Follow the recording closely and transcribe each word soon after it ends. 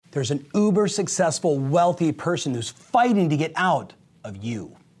There's an uber successful, wealthy person who's fighting to get out of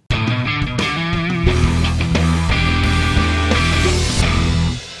you.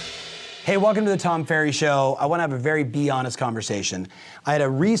 Hey, welcome to the Tom Ferry Show. I want to have a very be honest conversation. I had a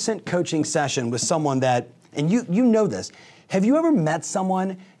recent coaching session with someone that, and you know this, have you ever met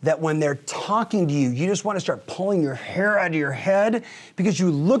someone that when they're talking to you, you just want to start pulling your hair out of your head because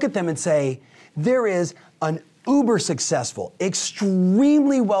you look at them and say, there is an uber successful,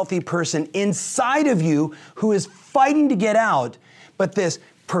 extremely wealthy person inside of you who is fighting to get out, but this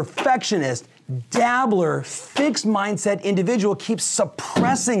perfectionist, dabbler, fixed mindset individual keeps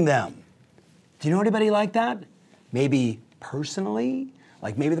suppressing them. Do you know anybody like that? Maybe personally,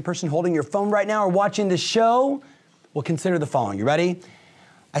 like maybe the person holding your phone right now or watching the show. Well, consider the following. You ready?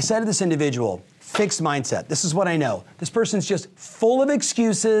 I said to this individual, fixed mindset. This is what I know. This person's just full of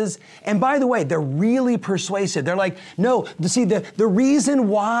excuses. And by the way, they're really persuasive. They're like, no, see, the reason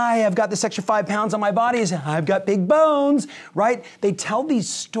why I've got this extra 5 pounds on my body is I've got big bones, right? They tell these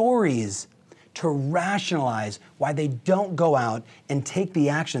stories to rationalize why they don't go out and take the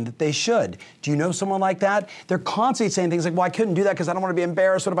action that they should. Do you know someone like that? They're constantly saying things like, well, I couldn't do that because I don't want to be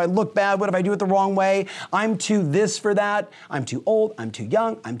embarrassed. What if I look bad? What if I do it the wrong way? I'm too this for that. I'm too old. I'm too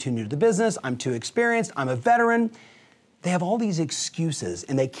young. I'm too new to the business. I'm too experienced. I'm a veteran. They have all these excuses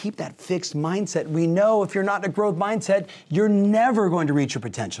and they keep that fixed mindset. We know if you're not in a growth mindset, you're never going to reach your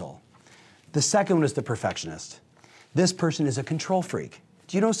potential. The second one is the perfectionist. This person is a control freak.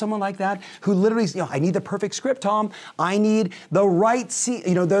 Do you know someone like that who literally, I need the perfect script, Tom. I need the right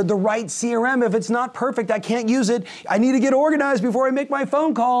the right CRM. If it's not perfect, I can't use it. I need to get organized before I make my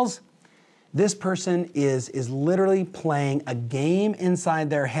phone calls. This person is literally playing a game inside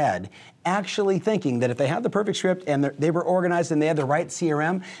their head, actually thinking that if they had the perfect script and they were organized and they had the right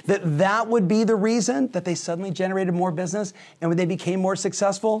CRM, that would be the reason that they suddenly generated more business and when they became more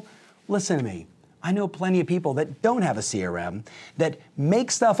successful. Listen to me. I know plenty of people that don't have a CRM, that make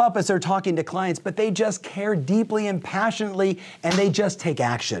stuff up as they're talking to clients, but they just care deeply and passionately, and they just take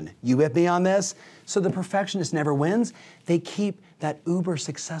action. You with me on this? So the perfectionist never wins. They keep that uber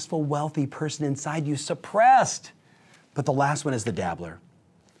successful, wealthy person inside you suppressed. But the last one is the dabbler.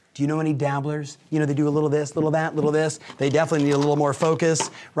 Do you know any dabblers? They do a little this, little that, little this. They definitely need a little more focus,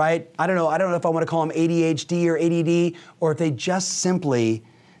 right? I don't know if I want to call them ADHD or ADD, or if they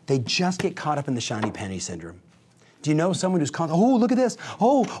just get caught up in the shiny penny syndrome. Do you know someone who's look at this.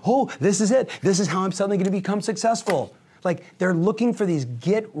 This is it. This is how I'm suddenly going to become successful. Like they're looking for these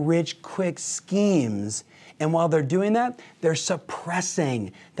get rich quick schemes. And while they're doing that, they're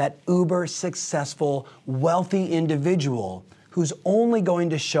suppressing that uber successful, wealthy individual who's only going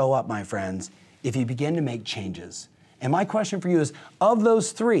to show up, my friends, if you begin to make changes. And my question for you is, of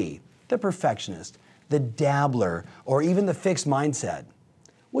those three, the perfectionist, the dabbler, or even the fixed mindset,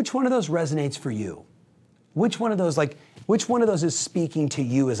 which one of those resonates for you? Which one of those is speaking to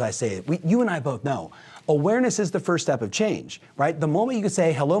you as I say it? You and I both know. Awareness is the first step of change, right? The moment you can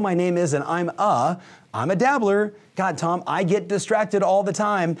say, hello, my name is, and I'm a dabbler. God, Tom, I get distracted all the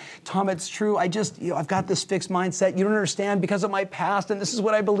time. Tom, it's true. I've got this fixed mindset. You don't understand because of my past, and this is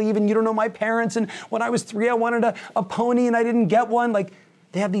what I believe, and you don't know my parents, and when I was 3, I wanted a pony, and I didn't get one. Like,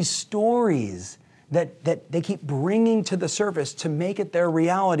 they have these stories that they keep bringing to the surface to make it their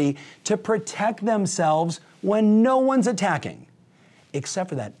reality, to protect themselves when no one's attacking, except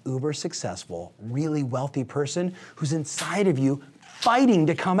for that uber successful, really wealthy person who's inside of you fighting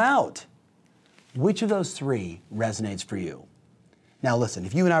to come out. Which of those three resonates for you? Now listen,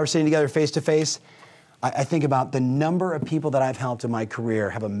 if you and I were sitting together face to face, I think about the number of people that I've helped in my career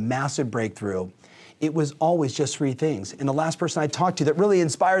have a massive breakthrough. It was always just 3 things. And the last person I talked to that really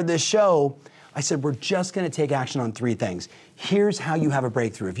inspired this show, I said, we're just going to take action on 3 things. Here's how you have a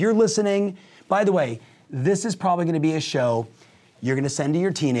breakthrough. If you're listening, by the way, this is probably going to be a show you're going to send to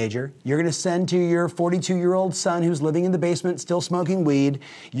your teenager. You're going to send to your 42-year-old son who's living in the basement, still smoking weed.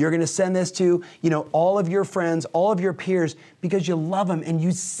 You're going to send this to, all of your friends, all of your peers, because you love them and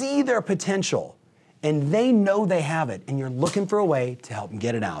you see their potential and they know they have it and you're looking for a way to help them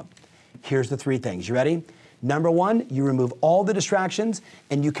get it out. Here's the 3 things. You ready? Number 1, you remove all the distractions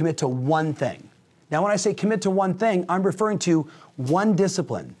and you commit to one thing. Now, when I say commit to one thing, I'm referring to one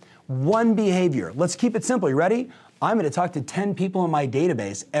discipline, one behavior. Let's keep it simple. You ready? I'm going to talk to 10 people in my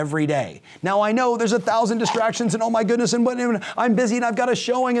database every day. Now, I know there's 1,000 distractions and oh my goodness, and I'm busy and I've got a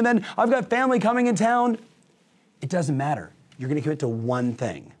showing and then I've got family coming in town. It doesn't matter. You're going to commit to one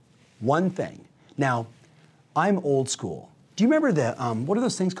thing. One thing. Now, I'm old school. Do you remember what are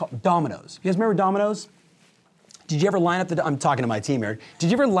those things called? Dominoes. You guys remember dominoes? Did you ever line up I'm talking to my team here.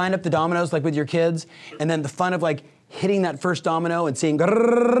 Did you ever line up the dominoes like with your kids? And then the fun of like hitting that first domino and seeing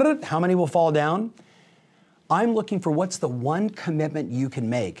how many will fall down. I'm looking for what's the one commitment you can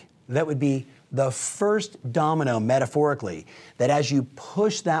make that would be the first domino, metaphorically, that as you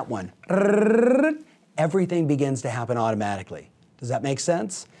push that one, everything begins to happen automatically. Does that make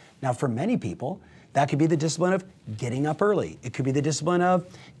sense? Now, for many people, that could be the discipline of getting up early. It could be the discipline of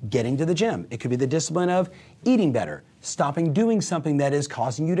getting to the gym. It could be the discipline of eating better, stopping doing something that is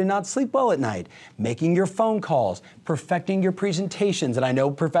causing you to not sleep well at night, making your phone calls, perfecting your presentations. And I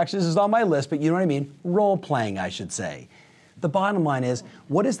know perfectionist is on my list, but you know what I mean? Role playing, I should say. The bottom line is,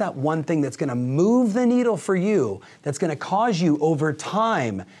 what is that one thing that's going to move the needle for you, that's going to cause you over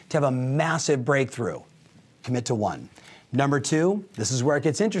time to have a massive breakthrough? Commit to one. Number two, this is where it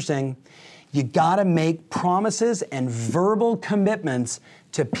gets interesting. You gotta make promises and verbal commitments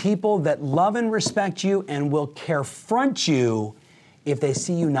to people that love and respect you and will carefront you if they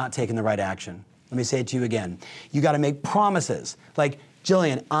see you not taking the right action. Let me say it to you again. You gotta make promises. Like,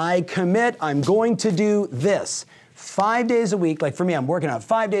 Jillian, I commit, I'm going to do this. 5 days a week, like for me, I'm working out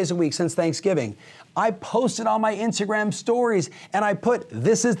 5 days a week since Thanksgiving. I posted on my Instagram stories and I put,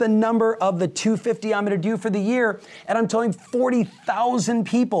 this is the number of the 250 I'm gonna do for the year, and I'm telling 40,000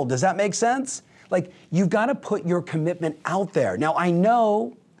 people. Does that make sense? Like, you've gotta put your commitment out there. Now, I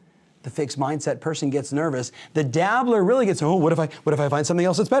know the fixed mindset person gets nervous. The dabbler really gets, oh, what if I find something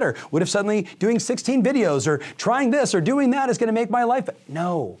else that's better? What if suddenly doing 16 videos or trying this or doing that is gonna make my life?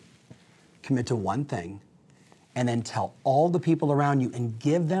 No, commit to one thing and then tell all the people around you and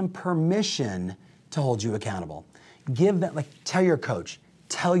give them permission to hold you accountable. Give them, like, tell your coach,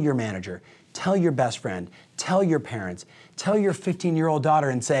 tell your manager, tell your best friend, tell your parents, tell your 15-year-old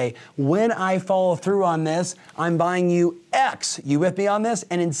daughter and say, when I follow through on this, I'm buying you X. You with me on this?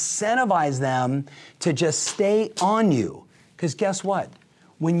 And incentivize them to just stay on you. Because guess what?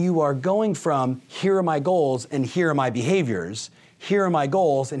 When you are going from, here are my goals and here are my behaviors, here are my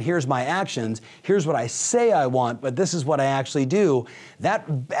goals and here's my actions, here's what I say I want, but this is what I actually do,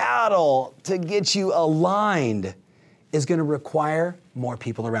 that battle to get you aligned is gonna require more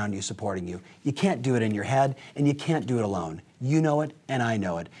people around you supporting you. You can't do it in your head, and you can't do it alone. You know it, and I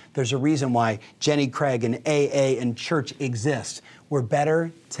know it. There's a reason why Jenny Craig and AA and church exist. We're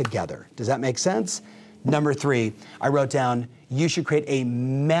better together. Does that make sense? Number three, I wrote down, you should create a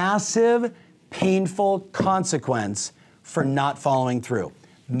massive, painful consequence for not following through.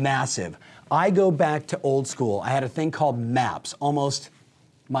 Massive. I go back to old school. I had a thing called MAPS, almost,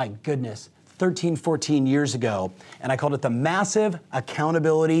 my goodness, 13, 14 years ago, and I called it the Massive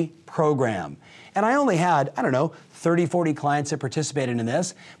Accountability Program. And I only had, I don't know, 30, 40 clients that participated in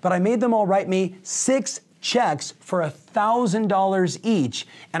this, but I made them all write me 6 checks for $1,000 each,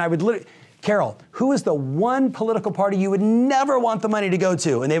 and I would literally, Carol, who is the one political party you would never want the money to go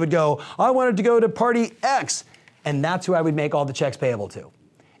to? And they would go, I wanted to go to party X. And that's who I would make all the checks payable to.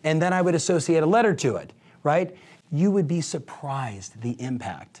 And then I would associate a letter to it, right? You would be surprised the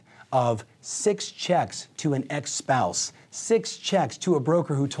impact of 6 checks to an ex-spouse, 6 checks to a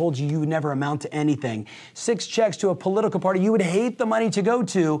broker who told you you would never amount to anything, 6 checks to a political party you would hate the money to go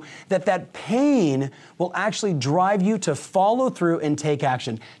to, that pain will actually drive you to follow through and take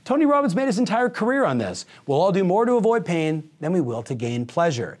action. Tony Robbins made his entire career on this. We'll all do more to avoid pain than we will to gain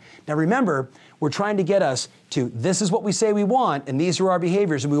pleasure. Now remember, we're trying to get us to, this is what we say we want, and these are our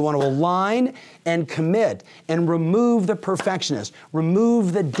behaviors, and we want to align and commit and remove the perfectionist,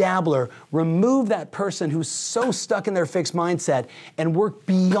 remove the dabbler, remove that person who's so stuck in their fixed mindset, and work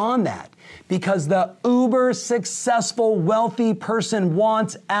beyond that, because the uber successful, wealthy person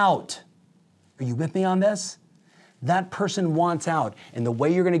wants out. Are you with me on this? That person wants out. And the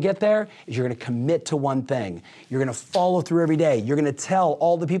way you're gonna get there is you're gonna commit to one thing. You're gonna follow through every day. You're gonna tell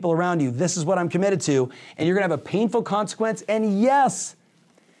all the people around you, this is what I'm committed to, and you're gonna have a painful consequence, and yes,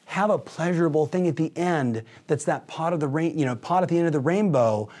 have a pleasurable thing at the end that's that pot at the end of the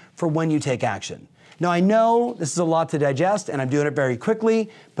rainbow for when you take action. Now, I know this is a lot to digest, and I'm doing it very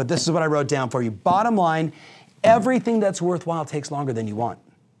quickly, but this is what I wrote down for you. Bottom line, everything that's worthwhile takes longer than you want.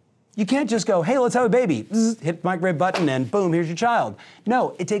 You can't just go, hey, let's have a baby. Hit the microwave button and boom, here's your child.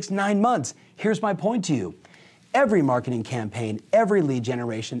 No, it takes 9 months. Here's my point to you. Every marketing campaign, every lead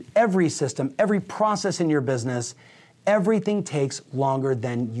generation, every system, every process in your business, everything takes longer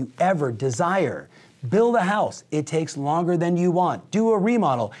than you ever desire. Build a house, it takes longer than you want. Do a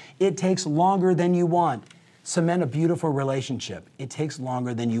remodel, it takes longer than you want. Cement a beautiful relationship, it takes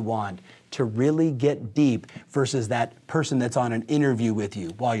longer than you want to really get deep versus that person that's on an interview with you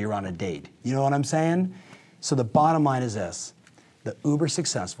while you're on a date. You know what I'm saying? So the bottom line is this: the uber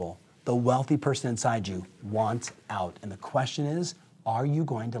successful, the wealthy person inside you wants out. And the question is, are you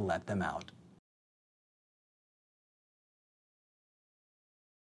going to let them out?